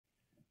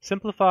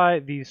Simplify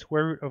the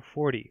square root of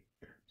 40.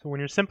 So when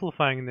you're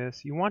simplifying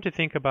this, you want to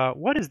think about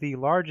what is the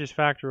largest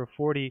factor of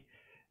 40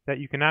 that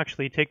you can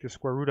actually take the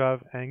square root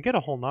of and get a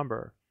whole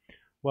number.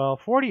 Well,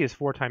 40 is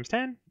 4 times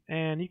 10,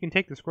 and you can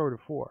take the square root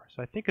of 4.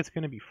 So I think it's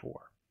going to be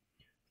 4.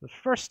 The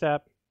first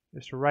step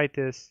is to write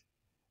this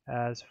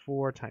as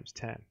 4 times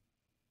 10.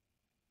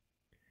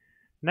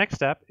 Next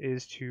step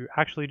is to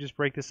actually just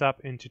break this up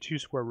into two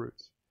square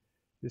roots.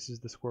 This is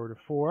the square root of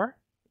 4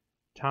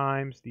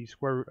 times the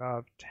square root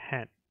of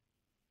 10.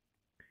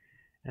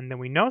 And then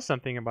we know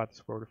something about the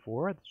square root of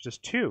 4. It's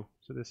just 2.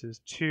 So this is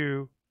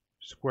 2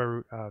 square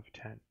root of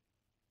 10.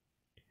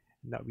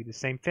 And that would be the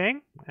same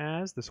thing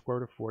as the square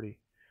root of 40.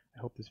 I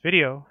hope this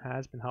video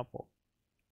has been helpful.